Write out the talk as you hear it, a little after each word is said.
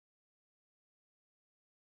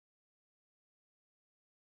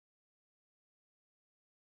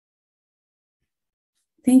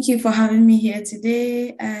Thank you for having me here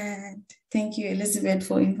today, and thank you, Elizabeth,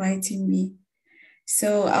 for inviting me.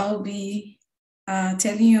 So I'll be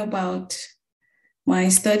telling you about my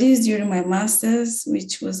studies during my master's,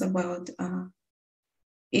 which was about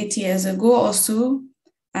 8 years ago or so.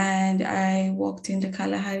 And I worked in the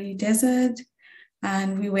Kalahari Desert,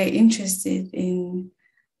 and we were interested in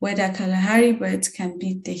whether Kalahari birds can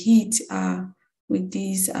beat the heat with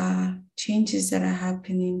these changes that are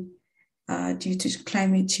happening due to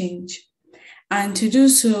climate change. And to do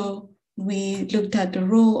so, we looked at the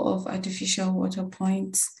role of artificial water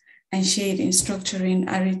points and shade in structuring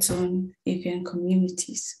arid-zone avian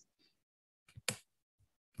communities.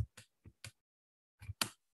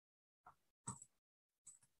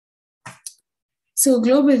 So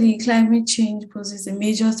globally, climate change poses a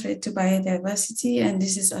major threat to biodiversity, and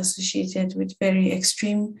this is associated with very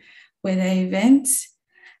extreme weather events.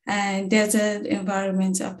 And desert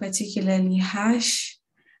environments are particularly harsh,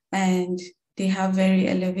 and they have very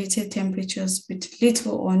elevated temperatures with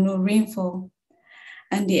little or no rainfall.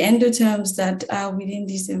 And the endotherms that are within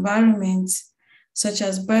these environments, such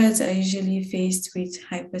as birds, are usually faced with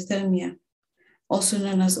hypothermia, also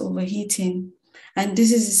known as overheating. And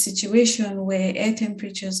this is a situation where air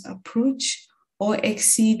temperatures approach or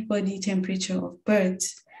exceed body temperature of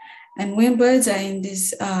birds. And when birds are in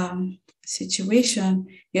this situation,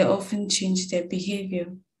 they often change their behavior.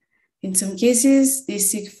 In some cases, they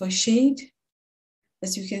seek for shade,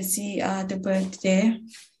 as you can see the bird there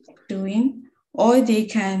doing, or they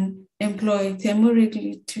can employ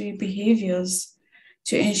thermoregulatory behaviors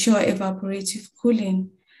to ensure evaporative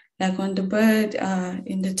cooling, like on the bird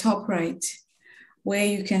in the top right, where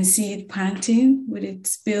you can see it panting with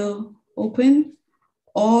its bill open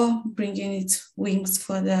or bringing its wings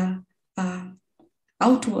further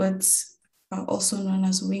outwards, also known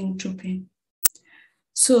as wing drooping.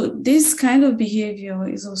 So this kind of behavior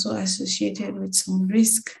is also associated with some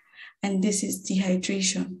risk, and this is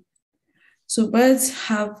dehydration. So birds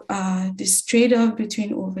have this trade-off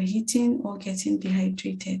between overheating or getting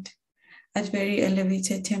dehydrated at very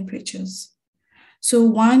elevated temperatures. So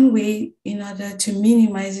one way in order to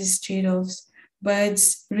minimize these trade-offs,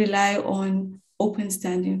 birds rely on open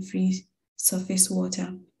standing free surface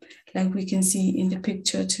water, like we can see in the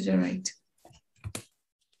picture to the right.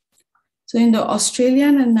 So in the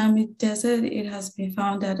Australian and Namib Desert, it has been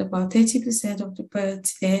found that about 30% of the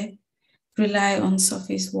birds there rely on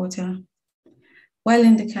surface water. While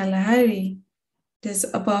in the Kalahari, there's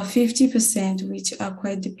about 50% which are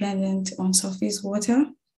quite dependent on surface water.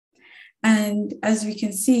 And as we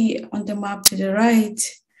can see on the map to the right,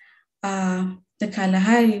 the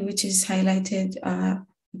Kalahari, which is highlighted,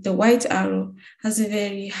 the white arrow, has a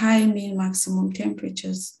very high mean maximum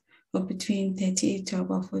temperatures of between 38 to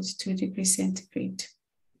about 42 degrees centigrade.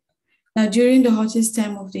 Now, during the hottest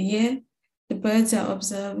time of the year, the birds are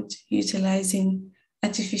observed utilizing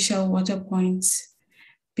artificial water points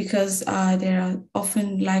because there are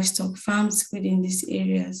often livestock farms within these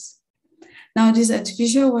areas. Now, these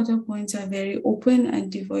artificial water points are very open and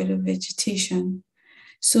devoid of vegetation.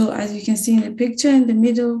 So as you can see in the picture in the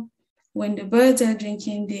middle, when the birds are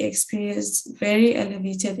drinking, they experience very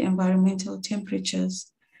elevated environmental temperatures.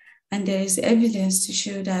 And there is evidence to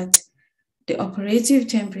show that the operative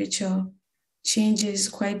temperature changes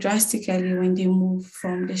quite drastically when they move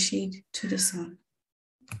from the shade to the sun.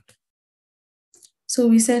 So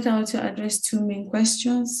we set out to address two main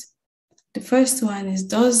questions. The first one is,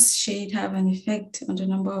 does shade have an effect on the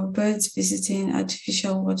number of birds visiting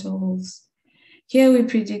artificial water holes? Here we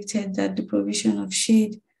predicted that the provision of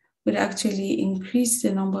shade would actually increase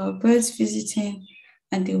the number of birds visiting,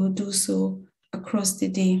 and they will do so across the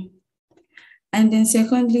day. And then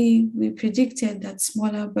secondly, we predicted that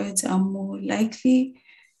smaller birds are more likely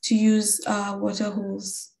to use water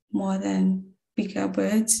holes more than bigger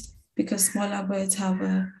birds, because smaller birds have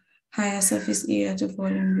a higher surface area to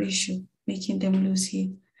volume ratio, making them lose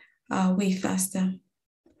heat way faster.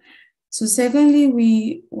 So secondly,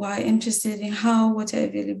 we were interested in how water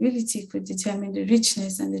availability could determine the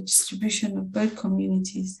richness and the distribution of bird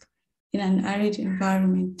communities in an arid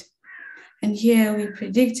environment. And here we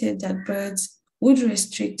predicted that birds would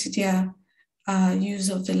restrict their use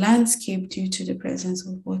of the landscape due to the presence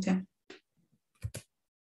of water.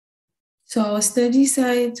 So our study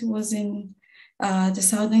site was in the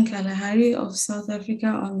southern Kalahari of South Africa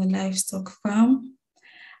on the livestock farm.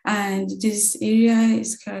 And this area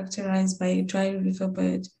is characterized by a dry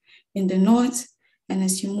riverbed in the north. And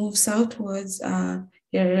as you move southwards, there are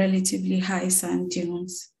relatively high sand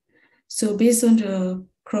dunes. So based on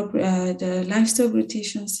the livestock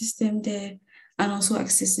rotation system there, and also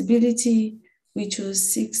accessibility, we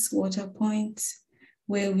chose 6 water points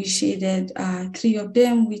where we shaded 3 of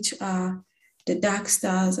them, which are the dark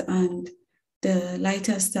stars, and the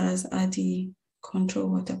lighter stars are the control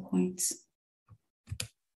water points.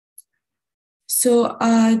 So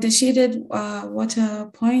the shaded water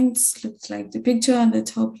points looks like the picture on the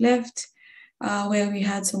top left, where we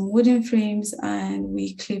had some wooden frames and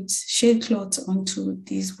we clipped shade cloths onto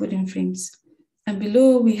these wooden frames. And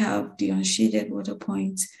below we have the unshaded water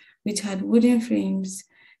points, which had wooden frames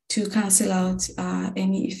to cancel out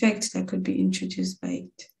any effect that could be introduced by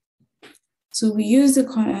it. So we used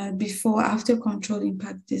the before-after control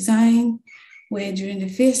impact design, where during the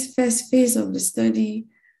first phase of the study,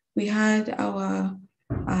 we had our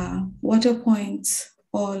water points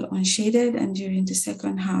all unshaded, and during the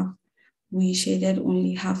second half, we shaded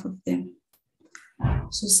only half of them.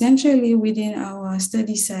 So centrally within our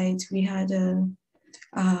study site, we had a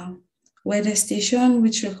weather station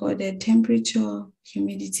which recorded temperature,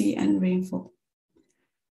 humidity, and rainfall.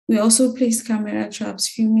 We also placed camera traps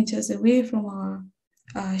a few meters away from our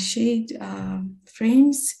shade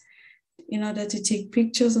frames in order to take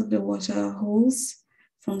pictures of the water holes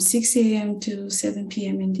from 6 a.m. to 7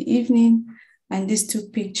 p.m. in the evening, and this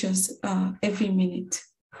took pictures every minute.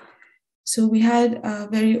 So we had a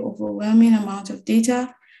very overwhelming amount of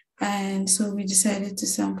data, and so we decided to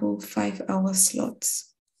sample 5-hour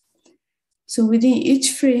slots. So within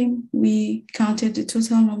each frame, we counted the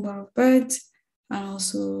total number of birds and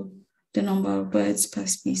also the number of birds per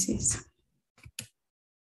species.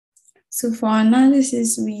 So for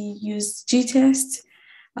analysis, we used G-test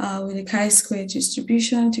with a chi-square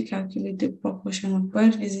distribution to calculate the proportion of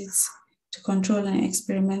bird visits to control and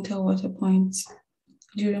experimental water points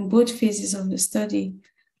during both phases of the study,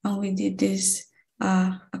 and we did this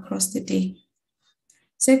across the day.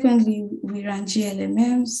 Secondly, we ran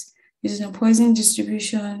GLMMs using a Poisson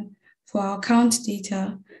distribution for our count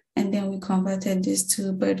data, and then we converted this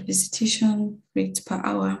to bird visitation rate per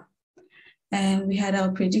hour. And we had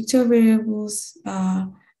our predictor variables,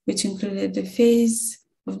 which included the phase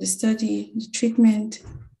of the study, the treatment,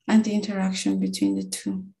 and the interaction between the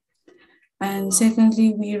two. And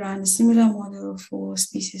secondly, we ran a similar model for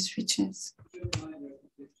species richness.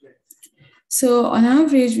 So on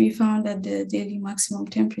average, we found that the daily maximum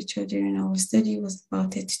temperature during our study was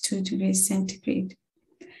about 32 degrees centigrade.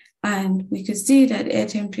 And we could see that air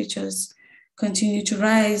temperatures continue to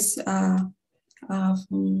rise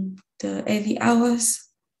from the early hours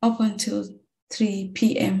up until 3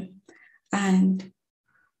 p.m. And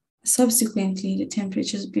subsequently, the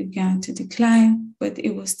temperatures began to decline, but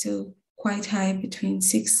it was still quite high between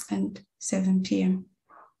 6 and 7 p.m.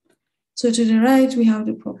 So to the right, we have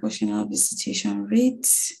the proportional visitation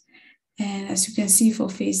rates. And as you can see for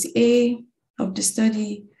phase A of the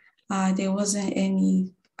study, there wasn't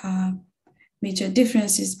any major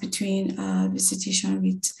differences between visitation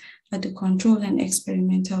rates at the control and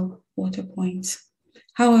experimental water points.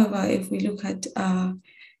 However, if we look at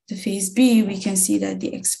the phase B, we can see that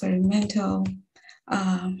the experimental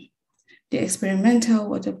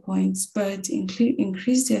water points, birds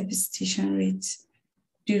increase their visitation rates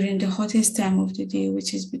during the hottest time of the day,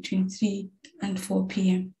 which is between 3 and 4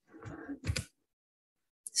 p.m.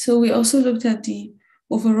 So we also looked at the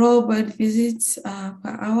overall bird visits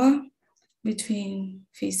per hour between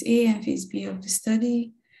phase A and phase B of the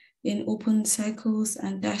study. In open cycles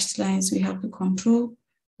and dashed lines, we have the control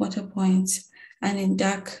water points, and in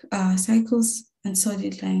dark cycles and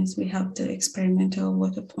solid lines, we have the experimental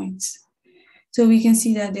water points. So we can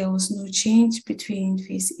see that there was no change between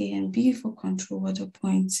phase A and B for control water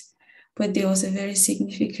points, but there was a very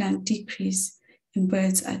significant decrease in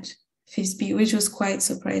birds at phase B, which was quite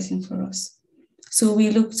surprising for us. So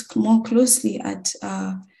we looked more closely at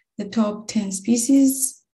the top 10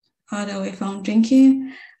 species that were found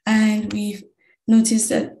drinking, and we noticed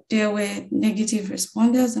that there were negative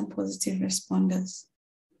responders and positive responders.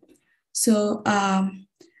 So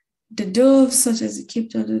the doves, such as the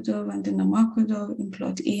Cape Dodo dove and the Namaqua dove in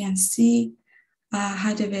plot A and C,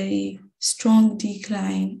 had a very strong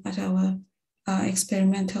decline at our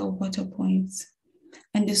experimental water points.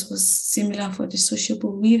 And this was similar for the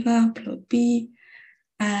sociable weaver, plot B,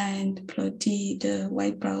 and plot D, the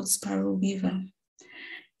white-browed sparrow weaver.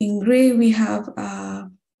 In gray, we have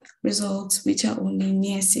results which are only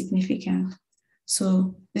near significant.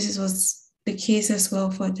 So this was the case as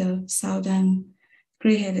well for the southern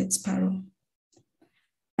gray-headed sparrow.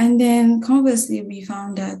 And then conversely, we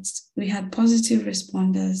found that we had positive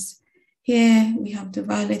responders. Here we have the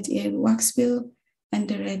violet-eared waxbill and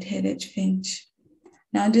the red-headed finch.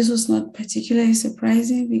 Now, this was not particularly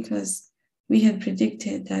surprising because we had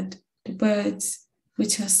predicted that the birds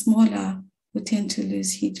which are smaller would tend to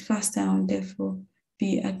lose heat faster and therefore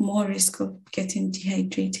be at more risk of getting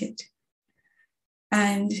dehydrated.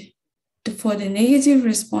 And for the negative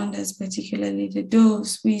responders, particularly the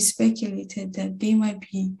does, we speculated that they might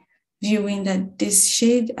be viewing that this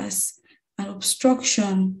shade as an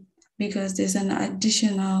obstruction because there's an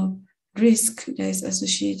additional risk that is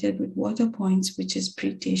associated with water points, which is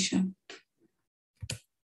predation.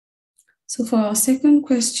 So for our second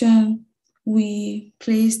question, we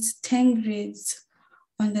placed 10 grids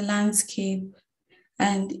on the landscape,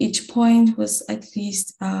 and each point was at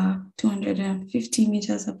least 250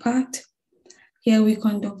 meters apart. Here we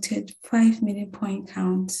conducted 5-minute point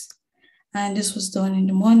counts, and this was done in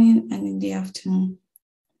the morning and in the afternoon.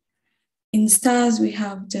 In stars, we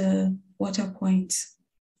have the water points.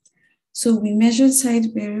 So we measured site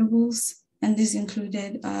variables, and this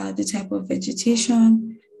included the type of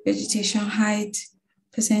vegetation, vegetation height,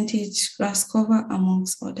 percentage grass cover,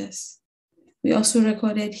 amongst others. We also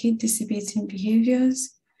recorded heat dissipating behaviors,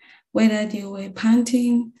 whether they were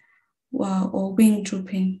panting or wing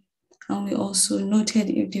drooping. And we also noted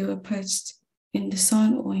if they were perched in the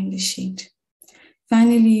sun or in the shade.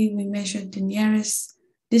 Finally, we measured the nearest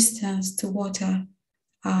distance to water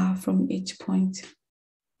from each point.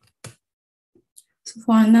 So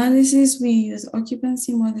for analysis, we use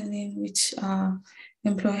occupancy modeling, which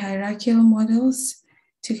employ hierarchical models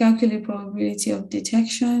to calculate probability of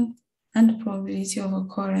detection and probability of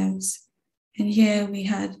occurrence. And here we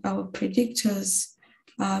had our predictors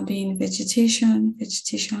being vegetation,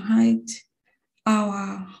 vegetation height,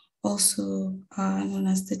 hour, also known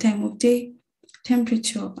as the time of day,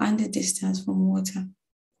 temperature, and the distance from water.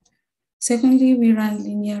 Secondly, we ran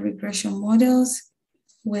linear regression models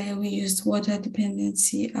where we used water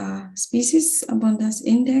dependency species abundance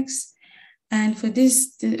index. And for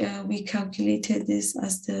this, we calculated this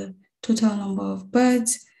as the total number of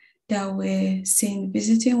birds that were seen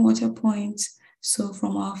visiting water points. So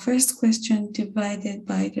from our first question divided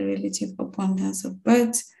by the relative abundance of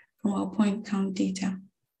birds from our point count data.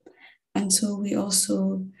 And so we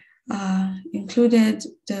also included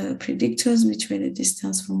the predictors, which were the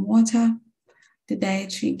distance from water, the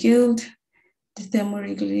dietary yield, the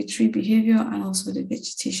thermoregulatory behavior, and also the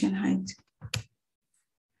vegetation height.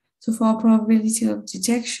 So for our probability of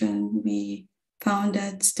detection, we found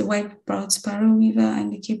that the white-browed sparrow weaver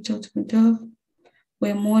and the Cape turtle dove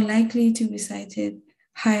were more likely to be sighted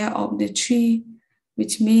higher up the tree,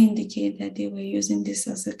 which may indicate that they were using this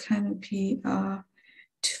as a canopy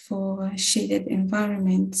for shaded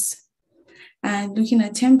environments. And looking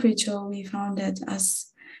at temperature, we found that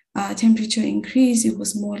as temperature increased, it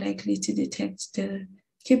was more likely to detect the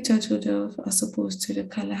Cape turtle dove as opposed to the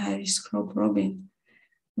Kalahari scrub robin,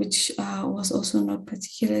 which was also not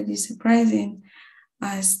particularly surprising,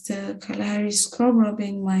 as the Kalahari scrub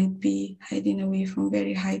robin might be hiding away from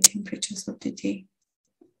very high temperatures of the day.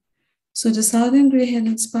 So the southern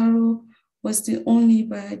gray-headed sparrow was the only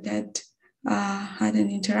bird that had an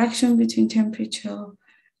interaction between temperature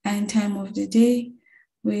and time of the day,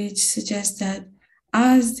 which suggests that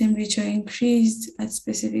as temperature increased at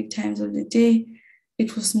specific times of the day,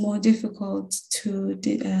 it was more difficult to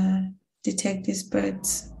detect these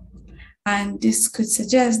birds. And this could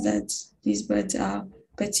suggest that these birds are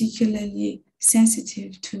particularly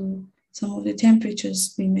sensitive to some of the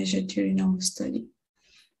temperatures we measured during our study.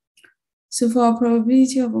 So for our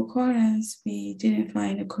probability of occurrence, we didn't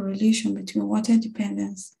find a correlation between water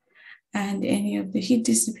dependence and any of the heat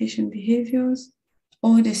dissipation behaviors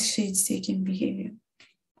or the shade-taking behavior.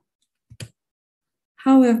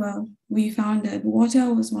 However, we found that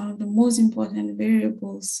water was one of the most important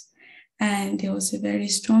variables, and there was a very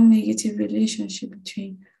strong negative relationship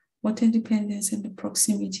between water dependence and the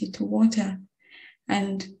proximity to water.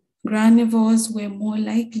 And granivores were more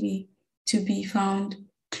likely to be found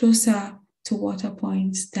closer to water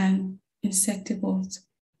points than insectivores.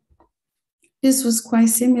 This was quite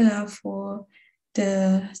similar for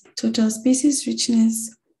the total species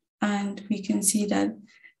richness, and we can see that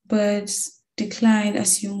birds declined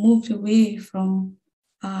as you moved away from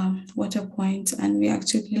water points, and we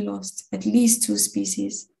actually lost at least 2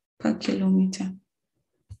 species per kilometer.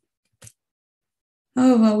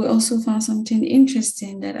 However, we also found something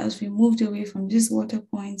interesting, that as we moved away from these water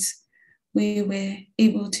points, we were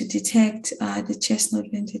able to detect the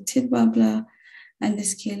chestnut-vented tit-warbler and the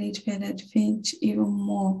scaled feathered finch even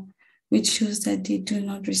more, which shows that they do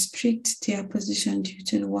not restrict their position due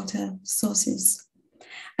to the water sources.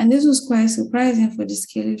 And this was quite surprising for the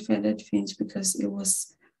scaled feathered finch because it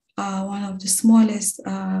was one of the smallest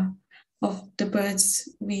of the birds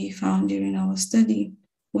we found during our study,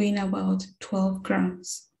 weighing about 12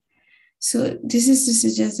 grams. So this is to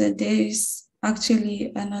suggest that there is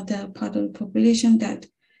actually another part of the population that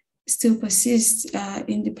still persists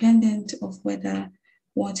independent of whether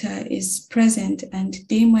water is present, and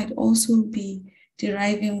they might also be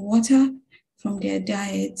deriving water from their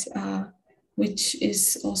diet, which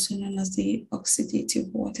is also known as the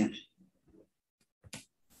oxidative water.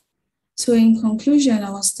 So in conclusion,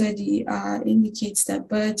 our study indicates that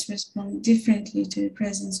birds respond differently to the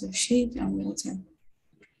presence of shade and water.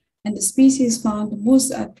 And the species found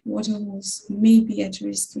most at waterholes may be at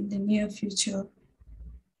risk in the near future.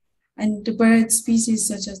 And the bird species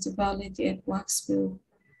such as the violet-eared waxbill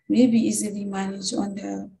may be easily managed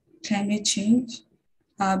under climate change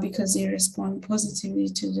because they respond positively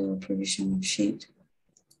to the provision of shade.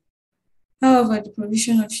 However, the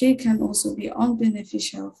provision of shade can also be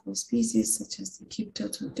unbeneficial for species such as the Cape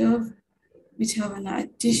turtle dove, which have an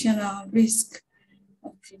additional risk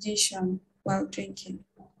of predation while drinking.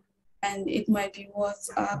 And it might be worth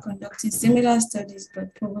conducting similar studies,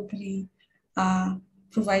 but probably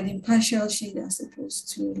providing partial shade as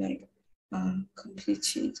opposed to like complete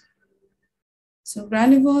shade. So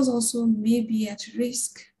granivores also may be at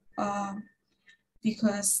risk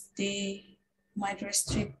because they might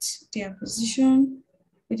restrict their position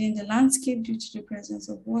within the landscape due to the presence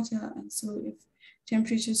of water. And so if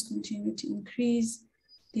temperatures continue to increase,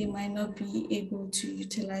 they might not be able to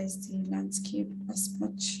utilize the landscape as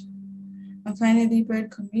much. And finally, bird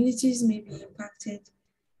communities may be impacted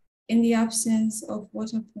in the absence of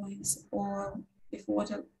water points, or if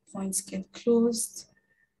water points get closed,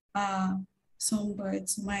 some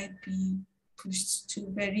birds might be pushed to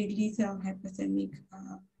very lethal hypothermic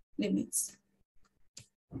limits.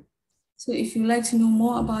 So if you'd like to know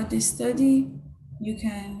more about this study, you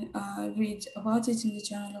can read about it in the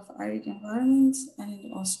Journal of Arid Environments and in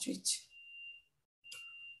the Ostrich.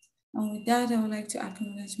 And with that, I would like to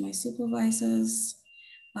acknowledge my supervisors,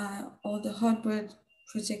 all the Hotbird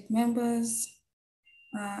project members,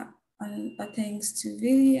 and thanks to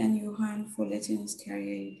Vili and Johan for letting us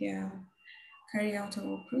carry out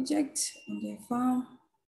our project on their farm,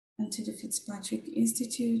 and to the Fitzpatrick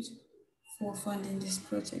Institute for funding this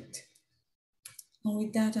project. And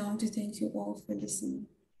with that, I want to thank you all for listening.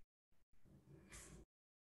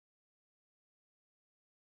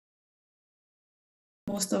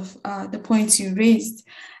 Most of the points you raised,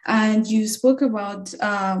 and you spoke about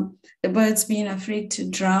the birds being afraid to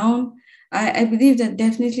drown. I believe that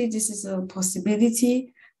definitely this is a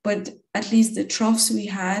possibility, but at least the troughs we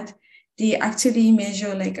had, they actually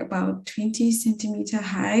measure like about 20 centimeter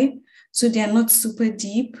high. So they're not super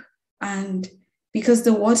deep. And because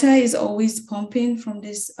the water is always pumping from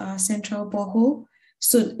this central borehole,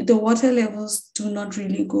 so the water levels do not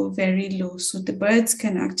really go very low. So the birds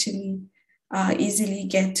can actually easily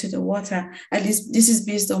get to the water. At least this is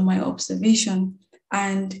based on my observation.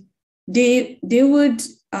 And they would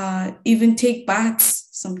even take baths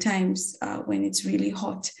sometimes when it's really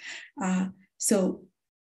hot. So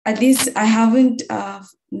at least I haven't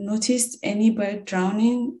noticed any bird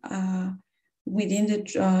drowning within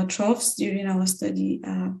the troughs during our study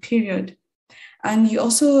period. And you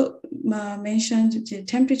also mentioned the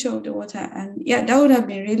temperature of the water. And yeah, that would have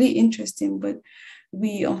been really interesting, but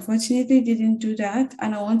we unfortunately didn't do that.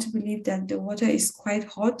 And I want to believe that the water is quite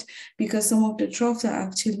hot because some of the troughs are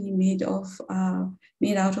actually made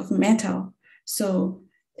out of metal. So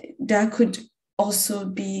that could also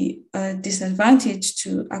be a disadvantage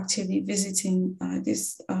to actually visiting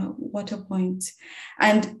this water point.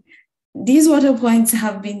 And these water points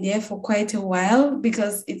have been there for quite a while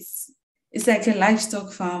because it's like a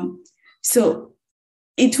livestock farm. So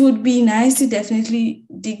it would be nice to definitely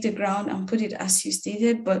dig the ground and put it as you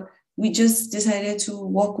stated, but we just decided to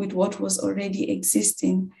work with what was already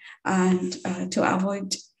existing and to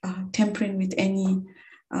avoid tampering with any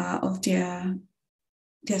of their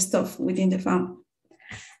stuff within the farm.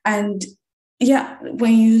 And yeah,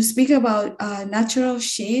 when you speak about natural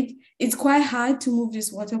shade, it's quite hard to move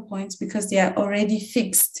these water points because they are already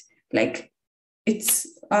fixed. Like it's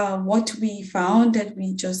what we found that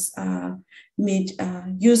we just made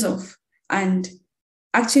use of. And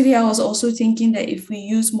actually, I was also thinking that if we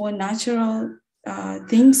use more natural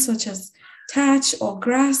things such as thatch or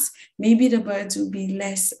grass, maybe the birds will be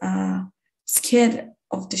less scared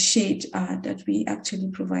of the shade that we actually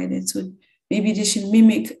provided. So maybe they should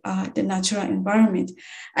mimic the natural environment.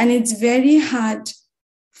 And it's very hard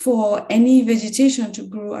for any vegetation to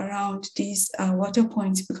grow around these water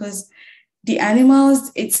points because the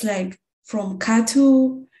animals, it's like from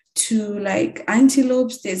cattle to like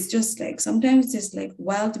antelopes, there's just like, sometimes there's like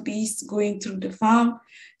wild beasts going through the farm.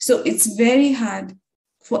 So it's very hard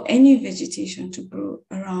for any vegetation to grow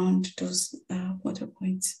around those water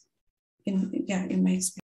points. in my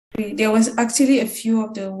experience. There was actually a few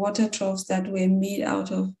of the water troughs that were made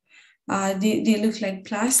out of, they look like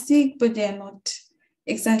plastic, but they're not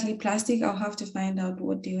exactly plastic. I'll have to find out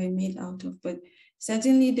what they were made out of, but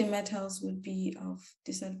certainly the metals would be of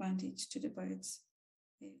disadvantage to the birds.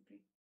 I agree.